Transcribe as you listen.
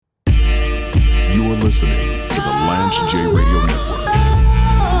listening to the Lance J Radio Network.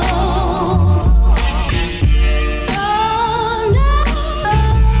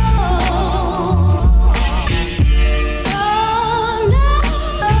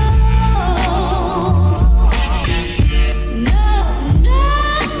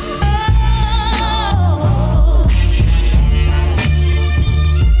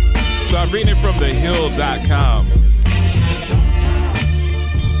 So I'm reading it from thehill.com.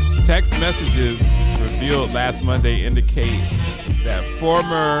 Text messages revealed last Monday indicate that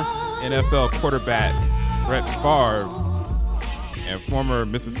former NFL quarterback Brett Favre and former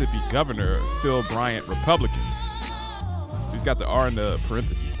Mississippi Governor Phil Bryant, Republican, so he's got the R in the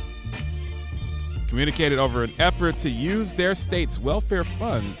parentheses, communicated over an effort to use their state's welfare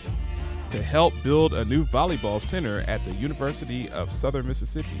funds to help build a new volleyball center at the University of Southern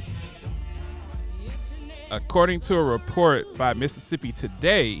Mississippi. According to a report by Mississippi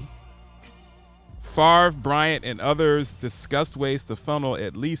Today, Favre, Bryant, and others discussed ways to funnel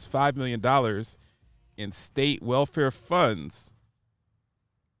at least $5 million in state welfare funds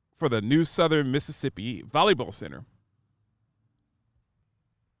for the new Southern Mississippi Volleyball Center.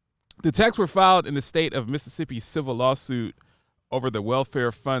 The texts were filed in the state of Mississippi's civil lawsuit over the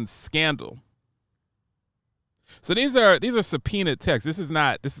welfare fund scandal. So these are subpoenaed texts. This is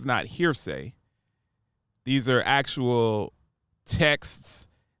not hearsay. These are actual texts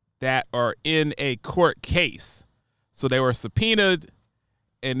that are in a court case. So they were subpoenaed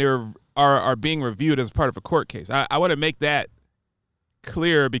and they are being reviewed as part of a court case. I want to make that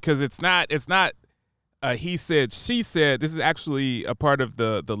clear because it's not he said, she said. This is actually a part of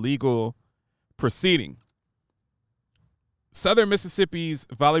the legal proceeding. Southern Mississippi's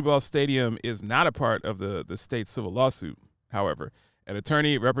volleyball stadium is not a part of the state's civil lawsuit, however. An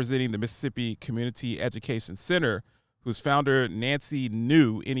attorney representing the Mississippi Community Education Center, whose founder, Nancy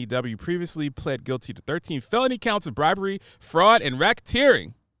New, NEW, previously pled guilty to 13 felony counts of bribery, fraud, and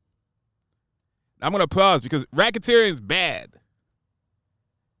racketeering. I'm going to pause because racketeering is bad.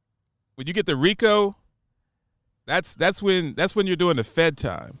 When you get the RICO, that's when you're doing the Fed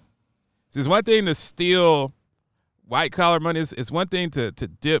time. It's one thing to steal white-collar money. It's one thing to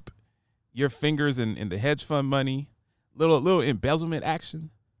dip your fingers in the hedge fund money. Little embezzlement action.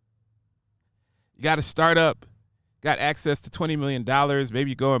 You got to start up, got access to $20 million.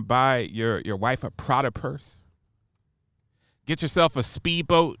 Maybe you go and buy your wife a Prada purse. Get yourself a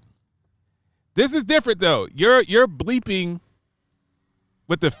speedboat. This is different though. You're bleeping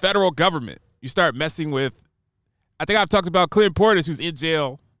with the federal government. You start messing with, I think I've talked about Clinton Portis, who's in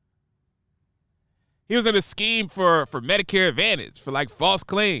jail. He was in a scheme for Medicare Advantage, for like false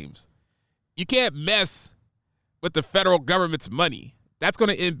claims. You can't mess with the federal government's money. That's going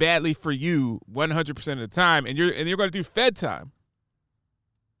to end badly for you 100% of the time, and you're going to do Fed time.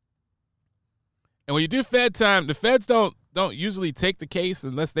 And when you do Fed time, the feds don't usually take the case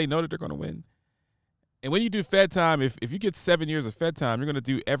unless they know that they're going to win. And when you do Fed time, if you get 7 years of Fed time, you're going to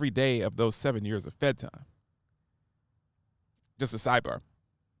do every day of those 7 years of Fed time. Just a sidebar.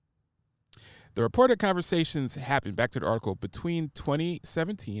 The reported conversations happened, back to the article, between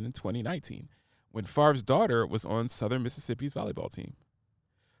 2017 and 2019. When Favre's daughter was on Southern Mississippi's volleyball team.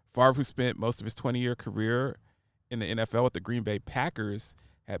 Favre, who spent most of his 20-year career in the NFL with the Green Bay Packers,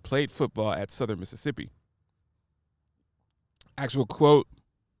 had played football at Southern Mississippi. Actual quote,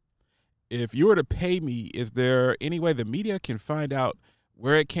 "If you were to pay me, is there any way the media can find out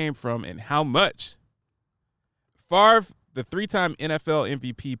where it came from and how much?" Favre, the three-time NFL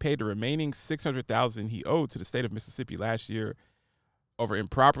MVP, paid the remaining $600,000 he owed to the state of Mississippi last year over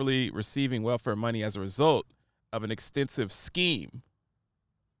improperly receiving welfare money as a result of an extensive scheme.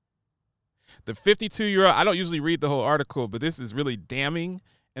 The 52-year-old, I don't usually read the whole article, but this is really damning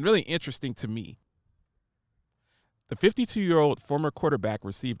and really interesting to me. The 52-year-old former quarterback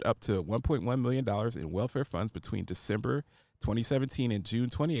received up to $1.1 million in welfare funds between December 2017 and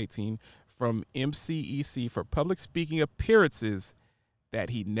June 2018 from MCEC for public speaking appearances that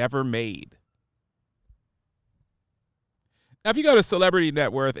he never made. Now, if you go to Celebrity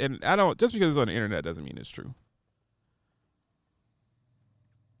Net Worth, and just because it's on the internet doesn't mean it's true.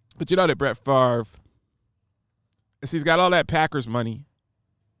 But you know that Brett Favre, he's got all that Packers money.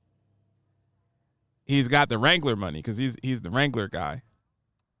 He's got the Wrangler money because he's the Wrangler guy.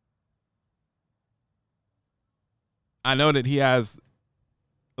 I know that he has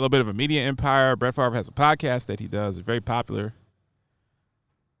a little bit of a media empire. Brett Favre has a podcast that he does, very popular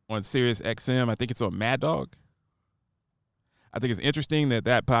on Sirius XM. I think it's on Mad Dog. I think it's interesting that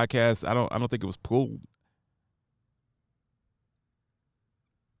podcast, I don't think it was pulled.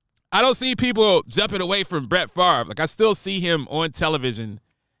 I don't see people jumping away from Brett Favre. Like, I still see him on television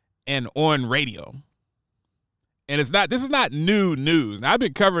and on radio. And this is not new news. Now, I've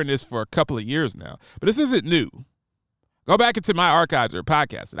been covering this for a couple of years now, but this isn't new. Go back into my archives or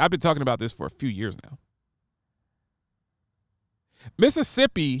podcast, and I've been talking about this for a few years now.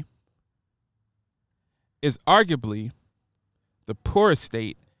 Mississippi is arguably the poorest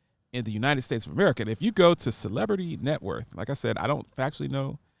state in the United States of America. And if you go to Celebrity Net Worth, like I said, I don't factually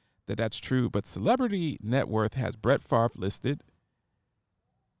know that that's true, but Celebrity Net Worth has Brett Favre listed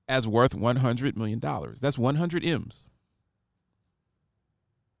as worth $100 million. That's 100 M's.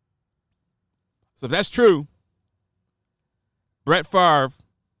 So if that's true, Brett Favre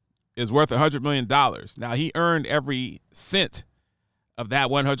is worth $100 million. Now, he earned every cent of that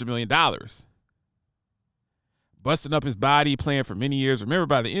 $100 million. Busting up his body, playing for many years. Remember,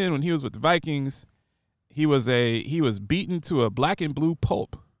 by the end, when he was with the Vikings, he was beaten to a black and blue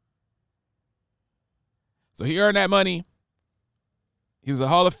pulp. So he earned that money. He was a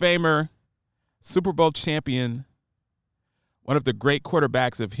Hall of Famer, Super Bowl champion, one of the great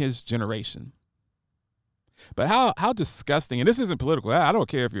quarterbacks of his generation. But how disgusting, and this isn't political. I don't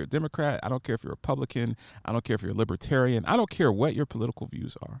care if you're a Democrat. I don't care if you're a Republican. I don't care if you're a libertarian. I don't care what your political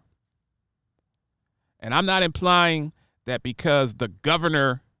views are. And I'm not implying that because the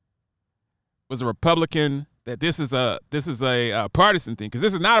governor was a Republican that this is a partisan thing, because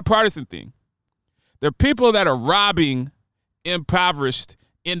this is not a partisan thing. There are people that are robbing impoverished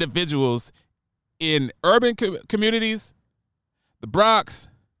individuals in urban communities, the Bronx,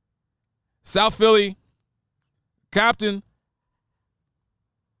 South Philly, Compton,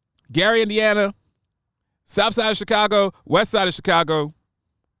 Gary, Indiana, South side of Chicago, West side of Chicago.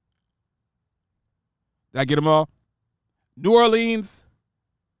 Did I get them all? New Orleans,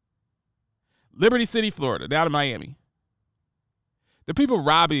 Liberty City, Florida, down to Miami. The people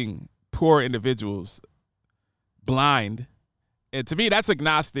robbing poor individuals blind. And to me, that's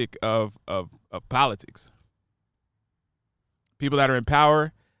agnostic of politics. People that are in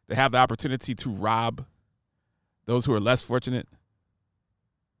power, that have the opportunity to rob those who are less fortunate.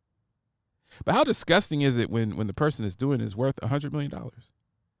 But how disgusting is it when the person is doing is worth $100 million?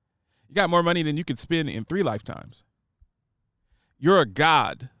 You got more money than you could spend in 3 lifetimes. You're a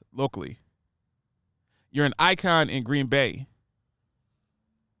god locally. You're an icon in Green Bay.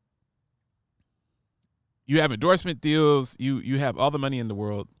 You have endorsement deals. You have all the money in the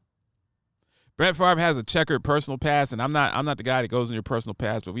world. Brett Favre has a checkered personal past, and I'm not the guy that goes in your personal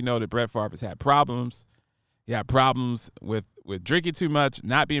past, but we know that Brett Favre has had problems. He had problems with drinking too much,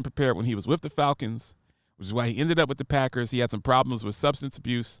 not being prepared when he was with the Falcons, which is why he ended up with the Packers. He had some problems with substance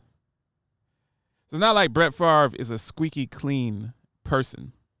abuse. So it's not like Brett Favre is a squeaky clean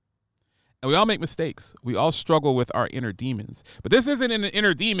person. And we all make mistakes. We all struggle with our inner demons. But this isn't an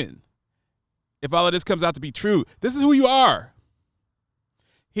inner demon. If all of this comes out to be true, this is who you are.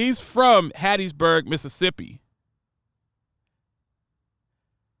 He's from Hattiesburg, Mississippi.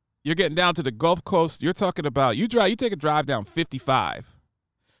 You're getting down to the Gulf Coast. You're talking about, you take a drive down 55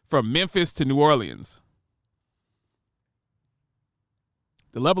 from Memphis to New Orleans.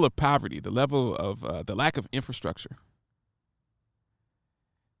 The level of poverty, the level of the lack of infrastructure.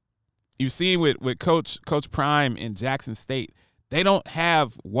 You've seen with Coach Prime in Jackson State, they don't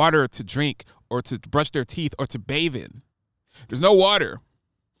have water to drink or to brush their teeth or to bathe in. There's no water.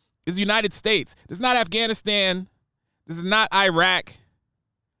 This is the United States. This is not Afghanistan. This is not Iraq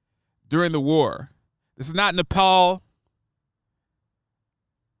during the war. This is not Nepal,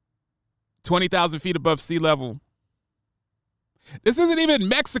 20,000 feet above sea level. This isn't even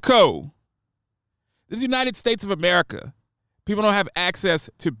Mexico. This is the United States of America. People don't have access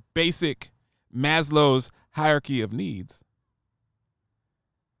to basic Maslow's hierarchy of needs.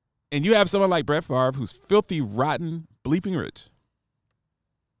 And you have someone like Brett Favre who's filthy, rotten, bleeping rich.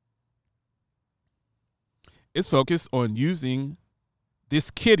 It's focused on using this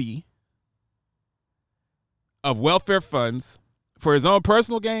kitty of welfare funds for his own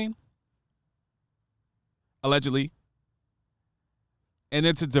personal gain, allegedly, and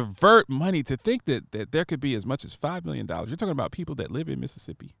then to divert money to think that there could be as much as $5 million. You're talking about people that live in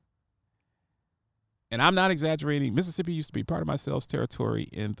Mississippi. And I'm not exaggerating. Mississippi used to be part of my sales territory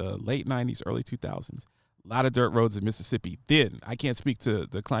in the late 90s, early 2000s. A lot of dirt roads in Mississippi. Then, I can't speak to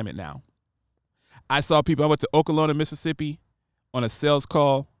the climate now. I saw people, I went to Okolona, Mississippi on a sales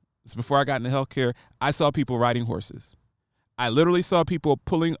call. This is before I got into healthcare. I saw people riding horses. I literally saw people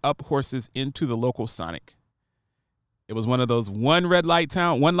pulling up horses into the local Sonic. It was one of those one light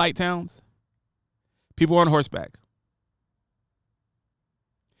towns. People on horseback.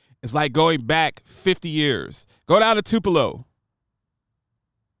 It's like going back 50 years. Go down to Tupelo.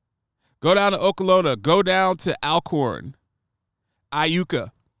 Go down to Okolona. Go down to Alcorn,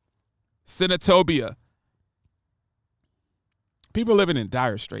 Iuka, Senatobia. People living in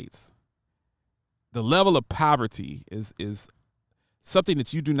dire straits. The level of poverty is something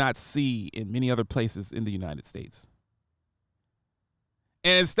that you do not see in many other places in the United States.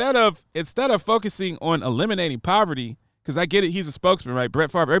 And instead of focusing on eliminating poverty, because I get it, he's a spokesman, right?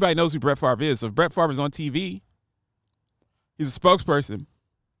 Brett Favre, everybody knows who Brett Favre is. So if Brett Favre is on TV, he's a spokesperson.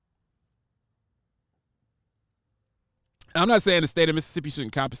 I'm not saying the state of Mississippi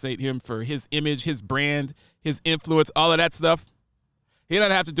shouldn't compensate him for his image, his brand, his influence, all of that stuff. He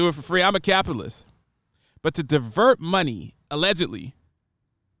doesn't have to do it for free. I'm a capitalist. But to divert money, allegedly,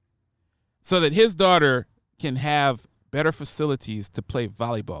 so that his daughter can have better facilities to play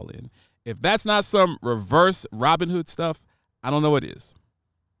volleyball in, if that's not some reverse Robin Hood stuff, I don't know what is.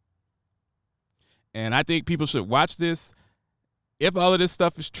 And I think people should watch this. If all of this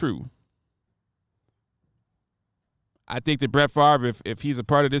stuff is true, I think that Brett Favre, if he's a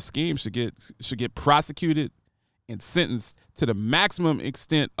part of this scheme, should get prosecuted and sentenced to the maximum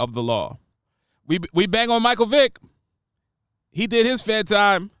extent of the law. We bang on Michael Vick. He did his Fed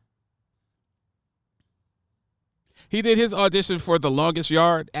time. He did his audition for The Longest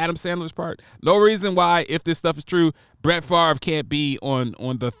Yard, Adam Sandler's part. No reason why, if this stuff is true, Brett Favre can't be on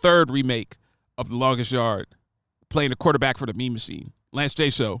the third remake of The Longest Yard, playing the quarterback for the Mean Machine. Lance J.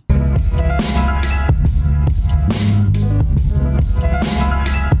 Show.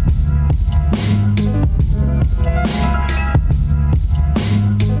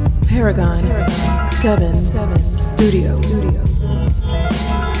 Paragon 7 Studios.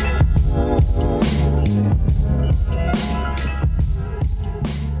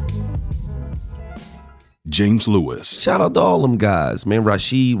 James Lewis. Shout out to all them guys, man.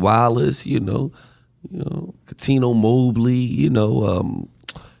 Rasheed Wallace, Katino Mobley,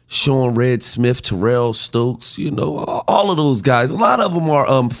 Sean Red Smith, Terrell Stokes, all of those guys. A lot of them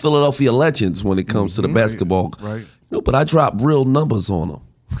are Philadelphia legends when it comes to the basketball. Right. But I drop real numbers on them.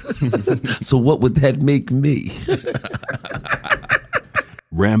 So what would that make me?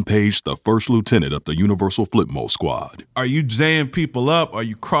 Rampage, the first lieutenant of the Universal Flipmo Squad. Are you jaying people up? Are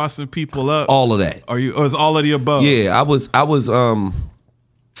you crossing people up? All of that. Or is all of the above? Yeah, I was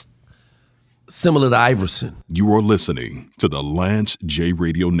similar to Iverson. You are listening to the Lance J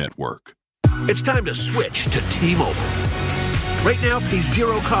Radio Network. It's time to switch to T-Mobile. Right now, pay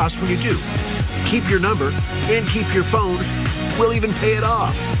zero cost when you do. Keep your number and keep your phone. We'll even pay it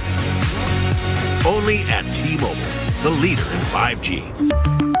off. Only at T-Mobile, the leader in 5G.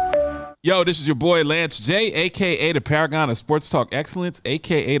 Yo, this is your boy Lance J, a.k.a. the Paragon of Sports Talk Excellence,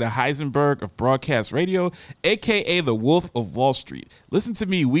 a.k.a. the Heisenberg of Broadcast Radio, a.k.a. the Wolf of Wall Street. Listen to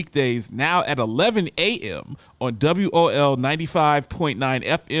me weekdays now at 11 a.m. on WOL 95.9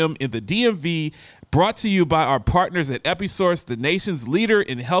 FM in the DMV, brought to you by our partners at Episource, the nation's leader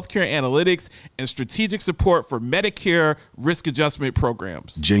in healthcare analytics and strategic support for Medicare risk adjustment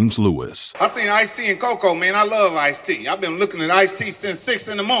programs. James Lewis. I seen Ice-T and Coco, man. I love Ice-T. I've been looking at Ice-T since 6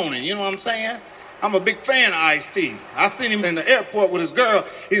 in the morning. You know what I'm saying? I'm a big fan of Ice-T. I seen him in the airport with his girl.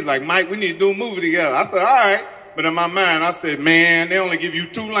 He's like, Mike, we need to do a movie together. I said, all right. But in my mind, I said, man, they only give you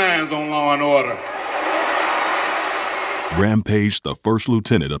 2 lines on Law and Order. Rampage, the first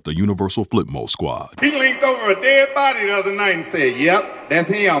lieutenant of the Universal Flipmo Squad. He linked over a dead body the other night and said, yep, that's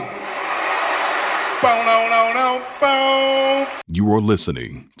him. Boom. You are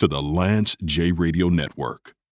listening to the Lance J Radio Network.